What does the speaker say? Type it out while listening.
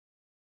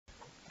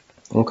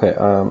Okay,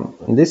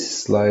 in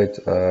this slide,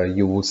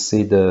 you will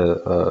see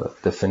the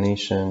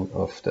definition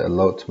of the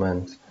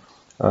allotment.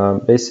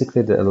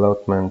 Basically, the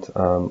allotment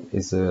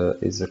is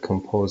a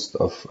composed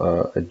of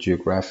a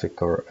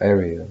geographical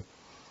area,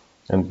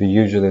 and we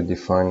usually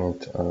define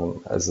it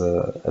as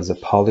a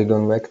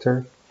polygon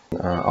vector.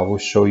 I will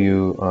show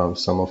you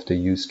some of the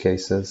use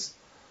cases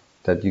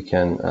that you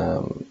can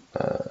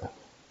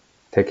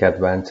take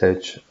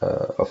advantage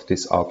of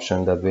this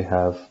option that we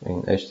have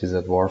in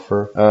HTZ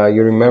Warfare.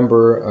 You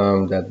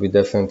remember that we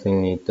definitely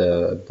need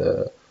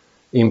the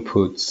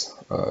inputs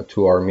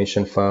to our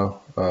mission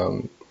file.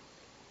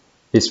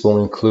 This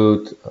will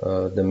include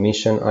the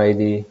mission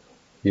ID,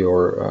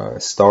 your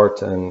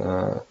start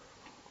and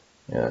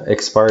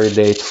expiry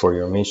date for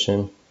your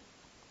mission,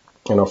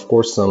 and of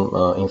course some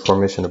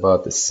information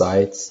about the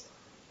sites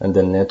and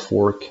the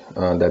network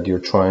that you're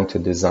trying to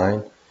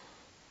design.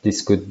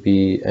 This could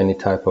be any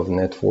type of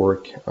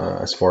network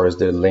as far as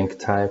the link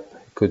type.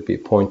 It could be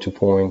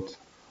point-to-point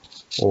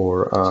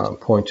or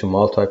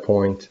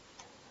point-to-multi-point.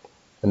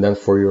 And then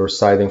for your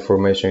site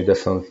information, you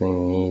definitely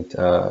need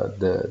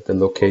the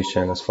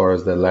location as far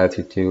as the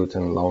latitude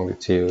and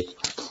longitude.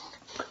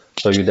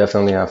 So you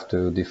definitely have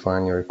to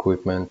define your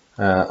equipment.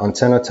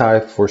 Antenna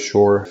type for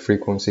sure,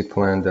 frequency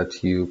plan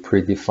that you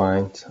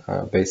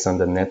predefined based on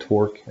the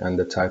network and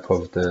the type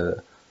of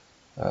the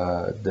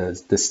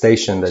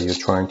station that you're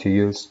trying to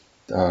use.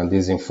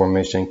 This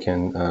information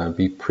can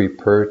be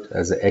prepared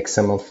as an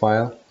XML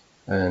file,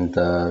 and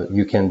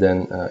you can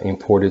then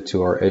import it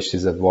to our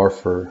HTZ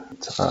Warfare.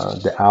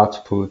 The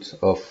output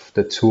of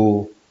the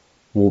tool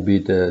will be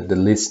the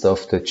list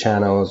of the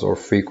channels or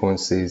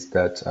frequencies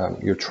that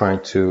you're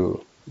trying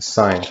to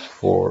assign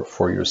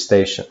for your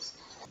stations.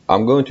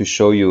 I'm going to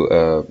show you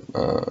a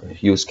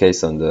use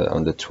case on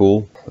the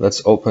tool.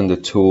 Let's open the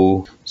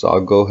tool. So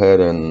I'll go ahead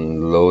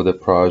and load the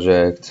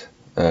project,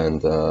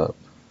 and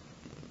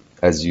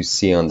as you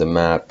see on the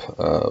map,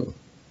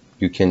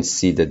 you can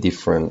see the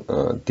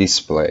different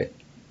display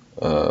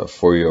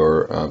for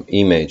your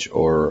image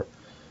or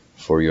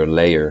for your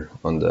layer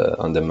on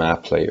the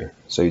map layer.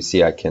 So you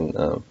see I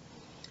can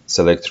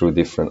select through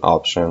different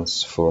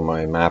options for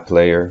my map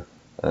layer,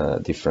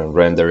 different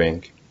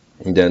rendering.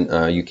 And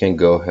then you can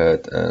go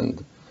ahead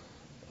and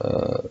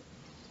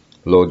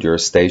load your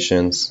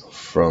stations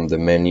from the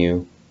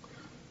menu.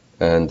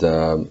 And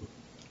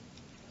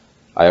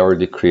I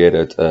already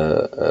created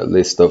a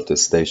list of the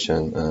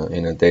station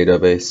in a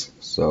database.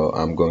 So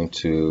I'm going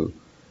to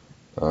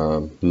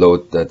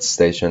load that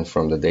station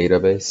from the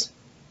database.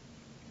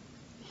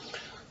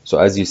 So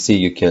as you see,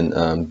 you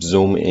can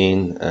zoom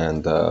in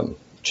and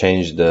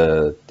change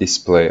the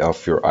display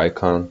of your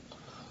icon.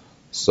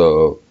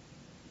 So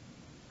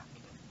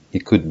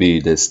it could be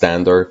the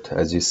standard,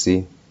 as you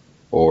see,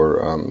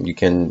 or you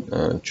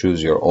can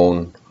choose your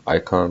own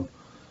icon.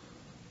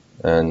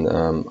 And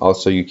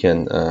also you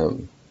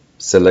can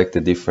select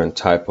a different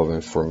type of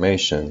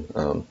information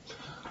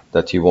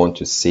that you want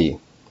to see.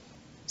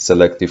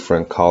 Select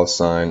different call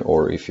sign,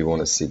 or if you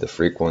want to see the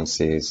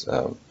frequencies.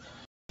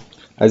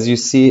 As you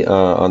see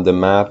on the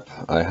map,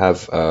 I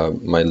have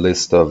my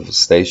list of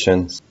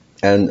stations,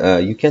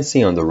 and you can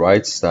see on the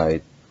right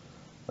side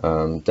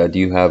that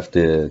you have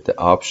the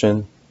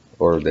option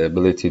or the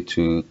ability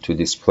to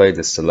display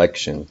the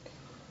selection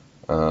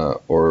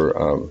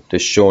or the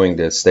showing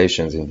the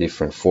stations in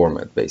different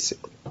format,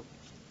 basically.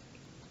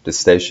 The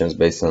stations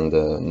based on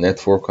the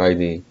network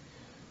ID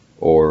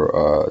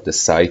or the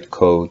site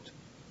code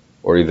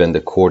or even the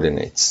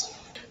coordinates.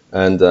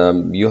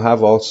 And you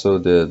have also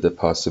the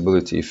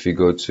possibility, if you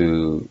go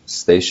to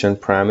station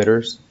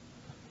parameters,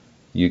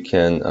 you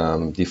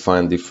can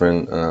define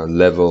different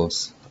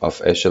levels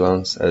of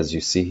echelons, as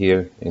you see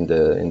here in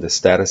the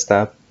status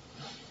tab.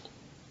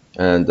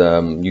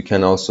 And you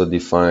can also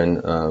define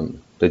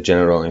the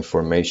general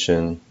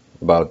information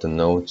about the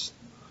nodes,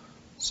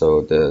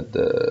 so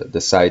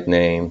the site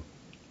name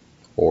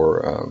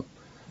or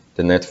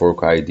the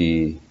network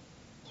ID.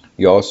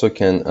 You also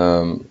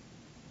can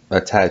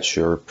attach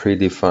your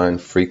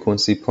predefined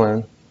frequency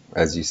plan.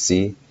 As you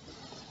see,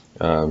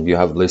 you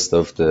have a list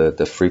of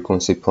the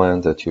frequency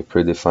plan that you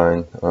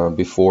predefined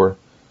before.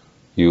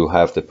 You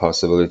have the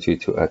possibility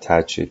to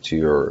attach it to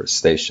your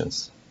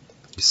stations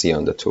you see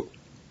on the tool.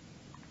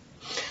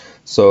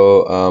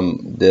 So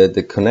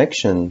the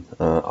connection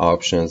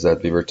options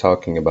that we were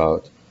talking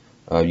about,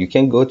 you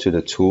can go to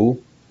the tool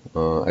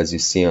as you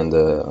see on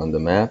the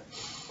map.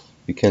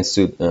 You can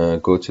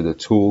go to the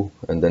tool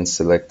and then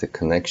select the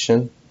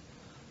connection.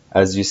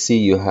 As you see,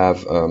 you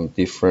have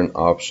different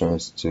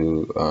options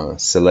to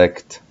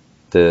select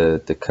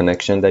the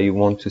connection that you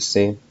want to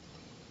see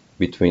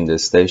between the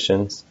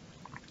stations.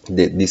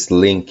 This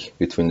link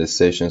between the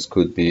stations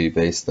could be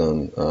based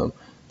on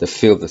the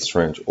field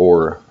strength,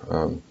 or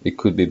it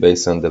could be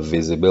based on the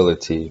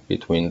visibility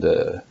between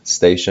the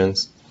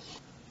stations.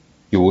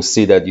 You will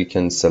see that you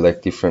can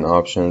select different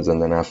options,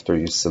 and then after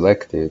you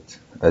select it,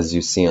 as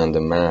you see on the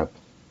map,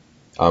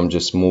 I'm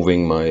just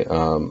moving my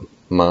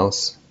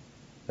mouse,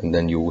 and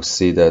then you will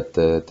see that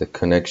the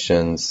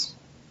connections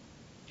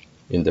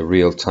in the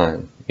real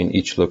time in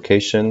each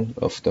location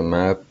of the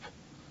map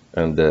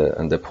and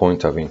the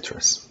point of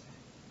interest.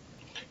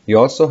 You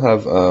also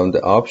have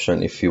the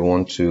option, if you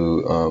want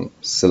to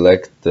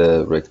select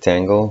the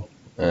rectangle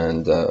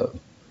and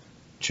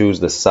choose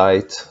the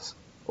site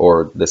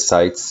or the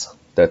sites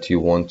that you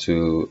want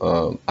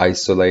to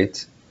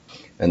isolate,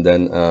 and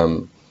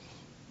then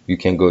you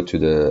can go to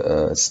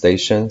the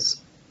stations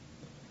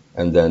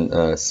and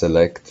then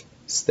select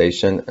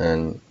station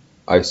and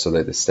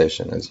isolate the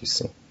station. As you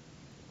see,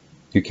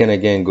 you can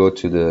again go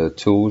to the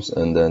tools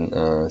and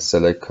then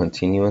select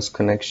continuous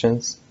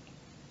connections.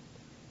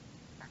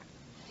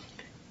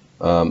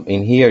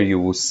 In here you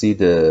will see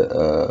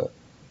the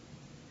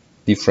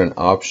different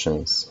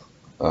options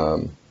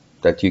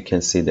that you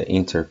can see the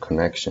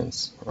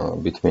interconnections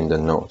between the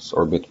nodes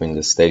or between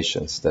the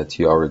stations that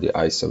you already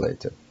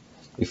isolated.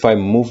 If I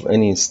move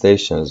any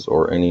stations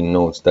or any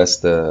nodes, that's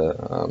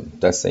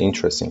the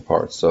interesting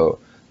part. So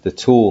the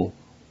tool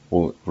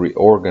will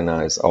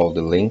reorganize all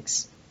the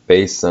links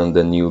based on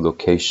the new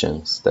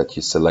locations that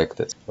you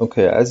selected.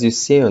 Okay, as you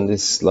see on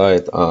this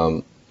slide,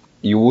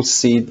 you will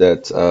see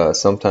that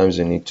sometimes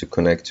you need to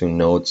connect two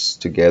nodes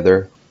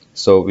together.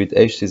 So with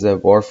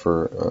HTZ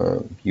Warfare,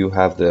 you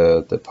have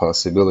the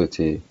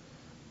possibility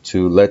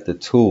to let the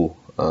tool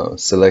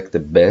select the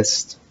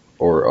best,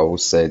 or I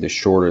would say the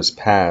shortest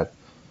path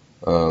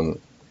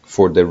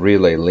for the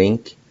relay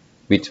link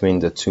between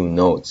the two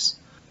nodes.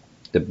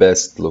 The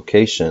best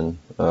location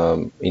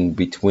in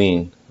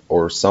between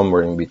or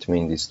somewhere in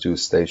between these two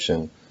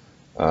stations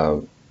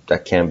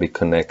that can be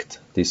connect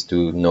these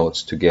two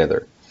nodes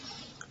together.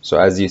 So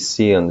as you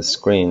see on the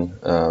screen,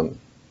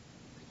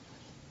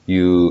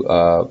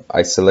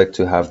 I select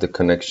to have the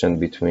connection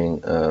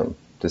between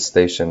the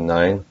station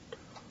 9,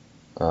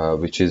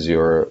 which is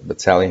your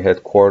battalion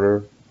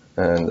headquarters,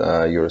 and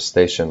your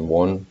station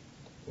 1,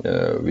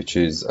 which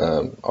is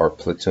our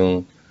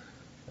platoon.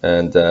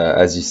 And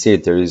as you see,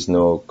 there is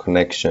no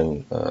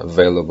connection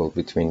available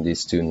between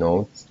these two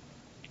nodes.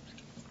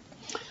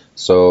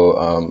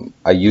 So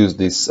I use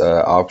this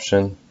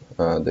option,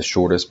 the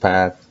shortest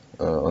path,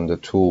 on the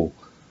tool,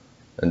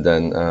 and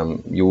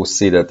then you will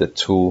see that the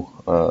tool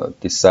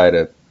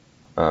decided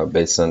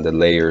based on the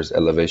layers,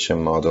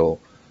 elevation model,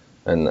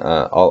 and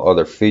all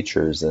other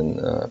features and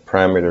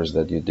parameters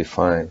that you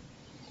define.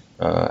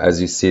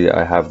 As you see,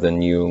 I have the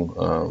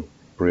new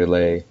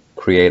relay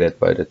created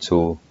by the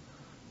tool,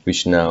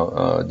 which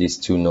now these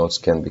two nodes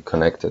can be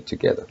connected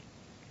together.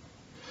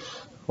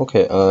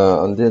 Okay,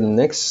 on the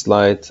next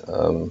slide,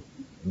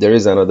 there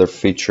is another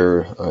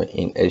feature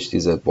in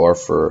HTZ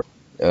Warfare.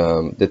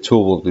 The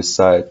tool will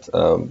decide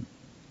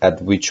at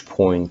which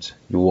point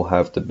you will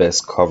have the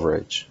best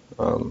coverage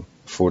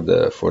for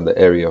the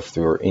area of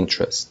your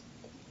interest.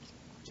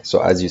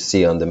 So as you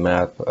see on the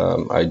map,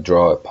 I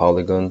draw a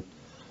polygon,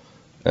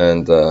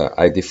 and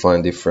I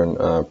define different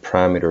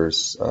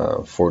parameters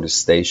for the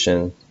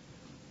station.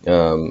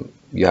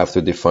 You have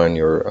to define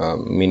your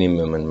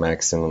minimum and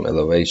maximum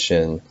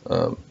elevation,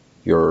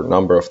 your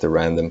number of the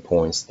random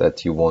points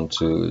that you want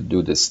to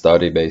do the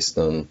study based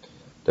on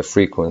the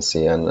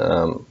frequency, and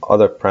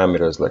other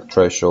parameters like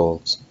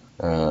thresholds.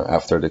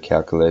 After the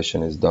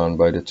calculation is done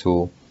by the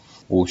tool,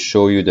 will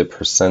show you the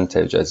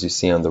percentage. As you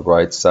see on the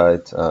right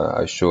side,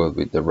 I show it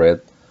with the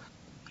red.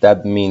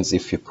 That means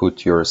if you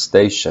put your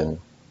station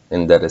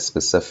in that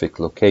specific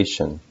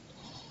location,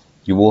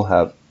 you will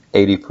have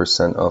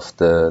 80% of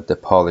the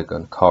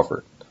polygon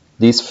covered.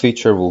 This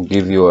feature will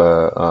give you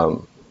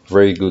a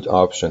very good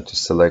option to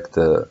select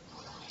the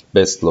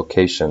best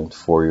location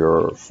for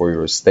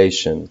your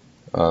station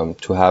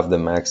to have the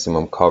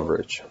maximum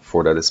coverage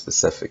for that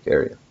specific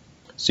area.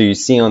 So you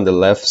see on the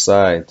left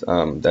side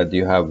that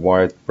you have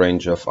wide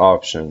range of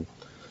options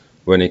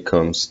when it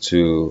comes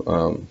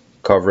to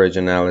coverage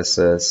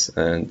analysis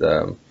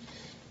and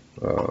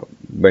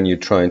when you're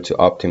trying to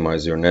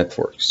optimize your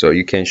network. So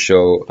you can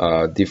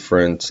show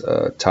different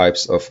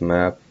types of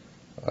map,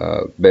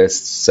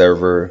 best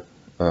server,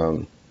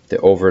 the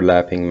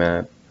overlapping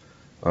map,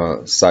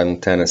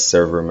 simultaneous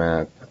server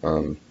map,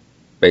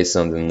 based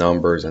on the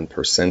numbers and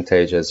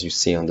percentage, as you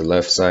see on the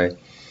left side.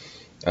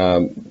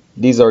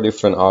 These are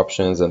different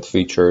options and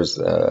features,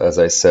 as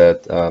I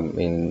said,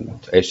 in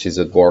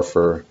HTZ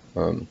Warfare,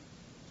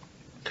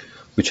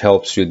 which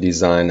helps you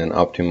design and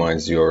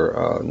optimize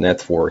your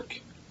network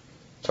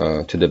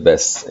to the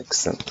best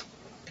extent.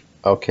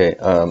 Okay,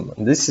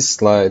 this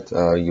slide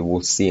you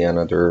will see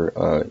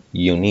another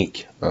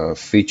unique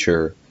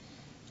feature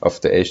of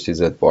the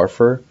HTZ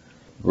Warfare,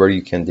 where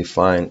you can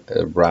define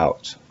a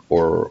route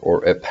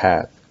or a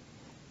path.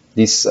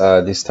 This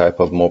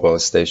type of mobile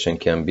station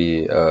can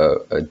be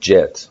a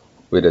jet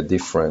with a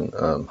different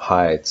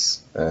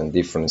heights and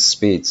different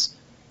speeds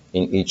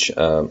in each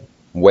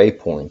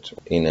waypoint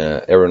in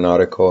an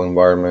aeronautical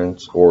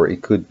environment, or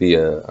it could be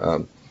a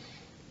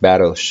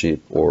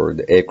battleship or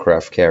the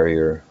aircraft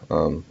carrier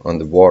on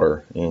the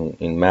water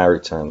in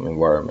maritime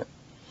environment.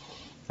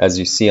 As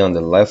you see on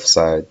the left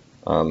side,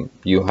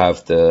 you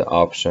have the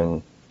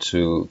option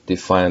to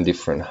define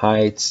different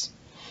heights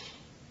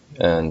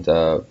and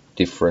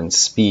different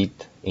speed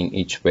in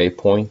each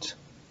waypoint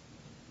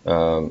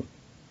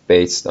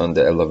based on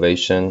the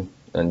elevation,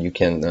 and you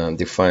can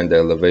define the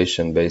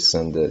elevation based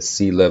on the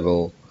sea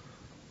level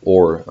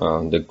or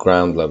the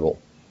ground level.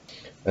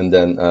 And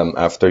then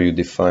after you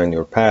define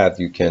your path,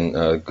 you can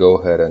go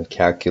ahead and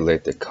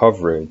calculate the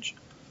coverage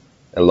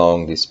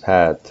along this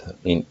path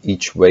in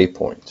each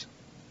waypoint.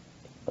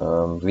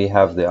 We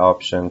have the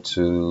option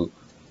to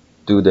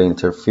do the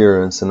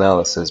interference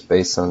analysis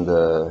based on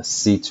the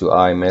C to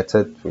I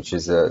method, which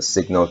is a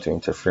signal to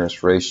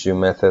interference ratio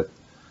method.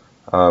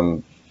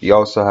 You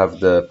also have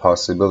the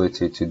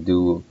possibility to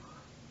do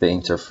the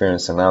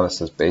interference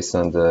analysis based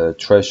on the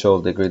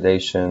threshold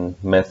degradation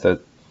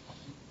method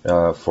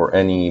for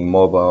any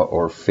mobile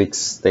or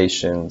fixed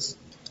stations,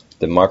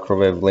 the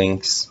microwave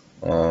links,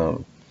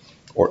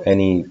 or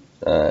any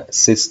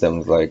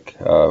systems like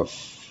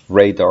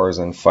radars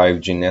and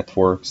 5G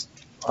networks.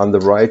 On the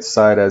right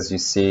side, as you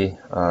see,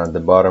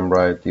 the bottom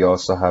right, you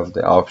also have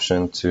the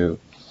option to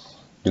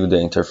do the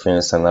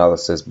interference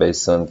analysis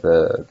based on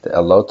the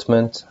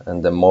allotment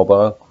and the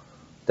mobile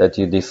that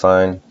you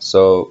define.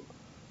 So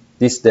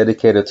this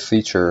dedicated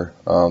feature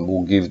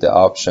will give the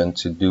option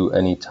to do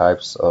any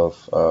types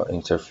of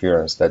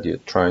interference that you're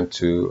trying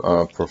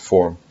to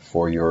perform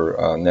for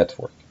your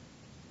network.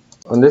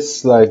 On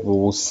this slide, we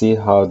will see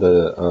how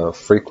the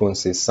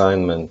frequency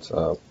assignment,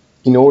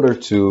 in order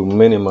to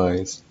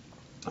minimize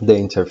the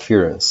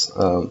interference.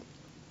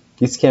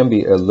 This can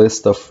be a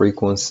list of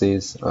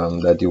frequencies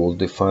that you will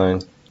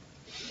define.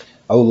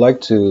 I would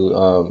like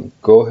to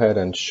go ahead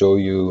and show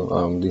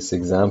you this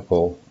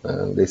example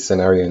and this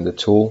scenario in the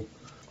tool.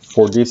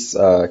 For this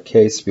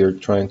case, we are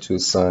trying to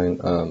assign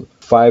 5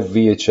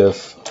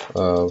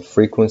 VHF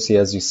frequency,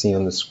 as you see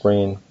on the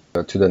screen,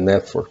 to the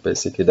network.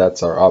 Basically,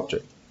 that's our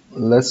object.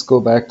 Let's go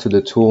back to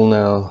the tool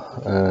now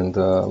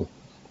and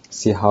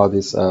see how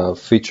this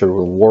feature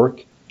will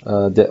work.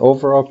 The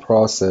overall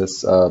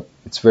process,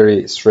 it's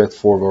very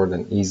straightforward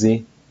and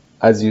easy.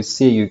 As you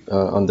see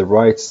on the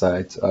right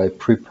side, I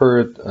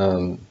prepared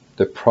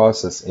the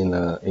process in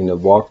a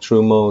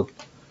walkthrough mode.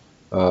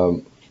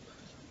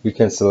 You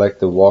can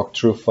select the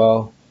walkthrough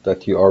file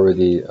that you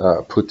already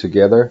put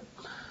together.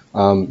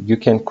 You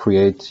can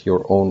create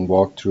your own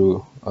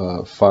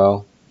walkthrough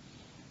file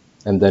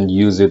and then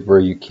use it where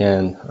you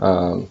can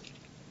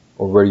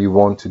or where you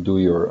want to do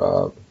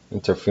your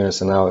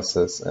interference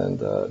analysis and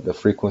the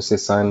frequency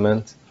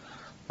assignment.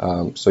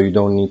 So you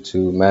don't need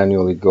to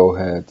manually go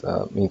ahead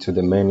into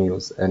the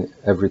menus and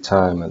every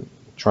time and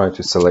try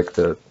to select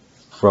it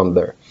from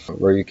there,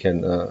 where you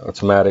can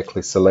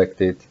automatically select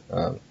it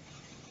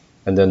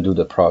and then do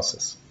the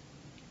process.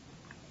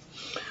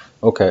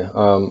 Okay,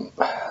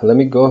 let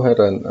me go ahead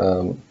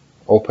and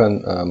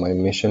open my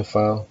mission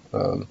file,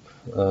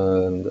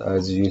 and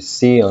as you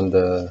see on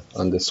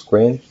the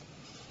screen,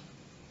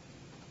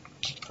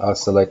 I'll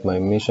select my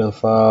mission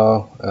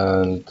file,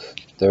 and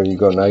there you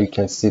go. Now you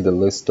can see the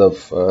list of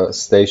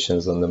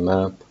stations on the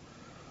map.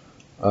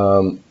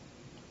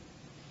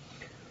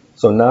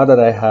 So now that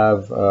I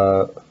have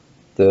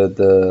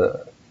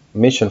the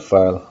mission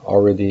file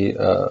already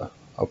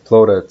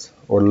uploaded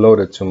or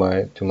loaded to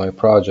my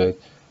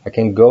project, I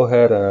can go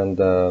ahead and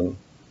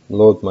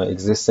load my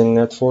existing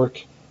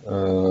network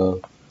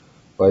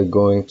by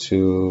going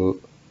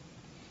to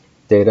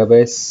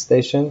database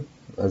station,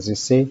 as you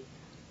see,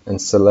 and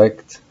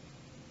select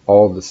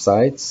all the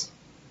sites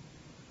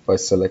by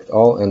select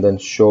all and then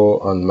show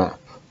on map.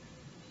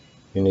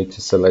 You need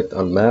to select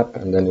on map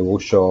and then it will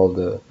show all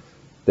the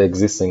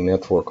existing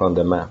network on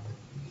the map.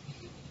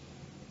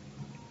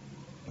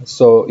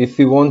 So if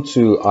you want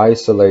to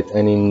isolate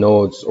any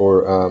nodes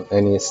or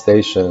any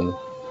station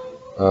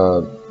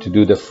to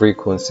do the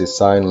frequency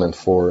assignment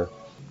for,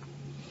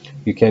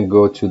 you can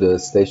go to the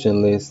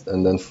station list,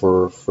 and then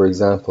for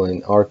example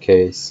in our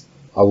case,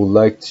 I would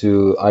like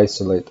to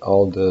isolate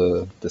all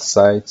the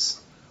sites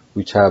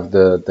which have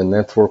the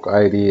network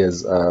ID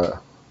as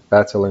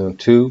Battalion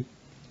 2.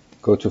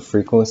 Go to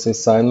frequency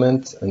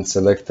assignment and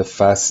select the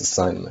fast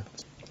assignment.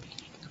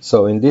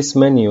 So in this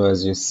menu,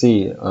 as you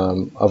see,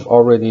 I've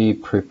already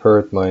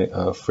prepared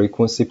my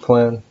frequency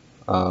plan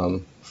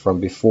from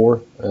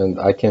before, and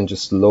I can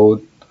just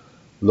load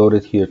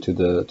it here to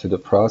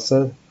the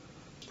process,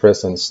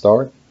 press and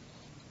start.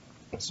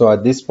 So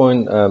at this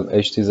point,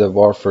 HTZ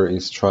Warfare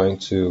is trying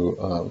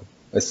to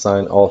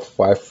assign all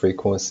 5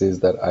 frequencies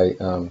that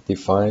I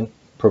defined,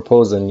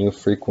 propose a new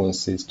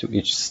frequencies to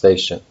each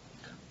station.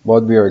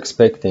 What we are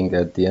expecting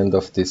at the end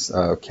of this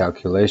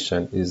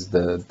calculation is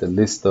the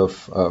list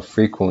of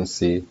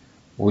frequency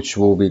which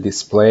will be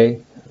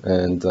displayed,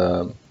 and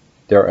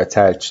they're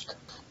attached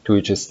to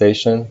each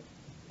station.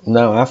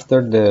 Now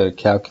after the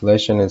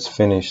calculation is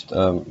finished,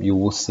 you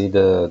will see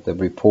the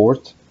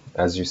report.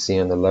 As you see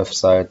on the left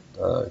side,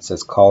 it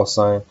says call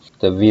sign,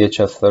 the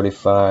VHF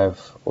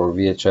 35 or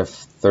VHF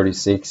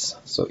 36.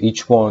 So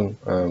each one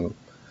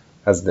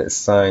has the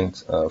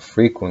assigned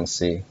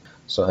frequency.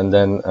 So and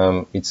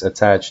then it's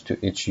attached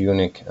to each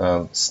unique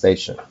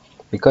station.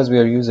 Because we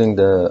are using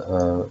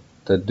the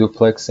the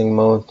duplexing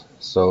mode.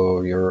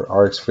 So your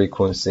RX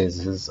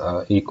frequencies is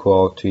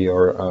equal to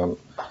your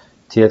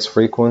TX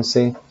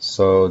frequency.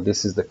 So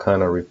this is the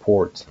kind of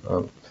report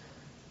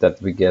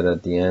that we get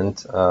at the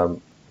end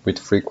with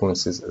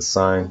frequencies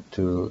assigned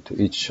to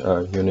each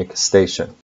unique station.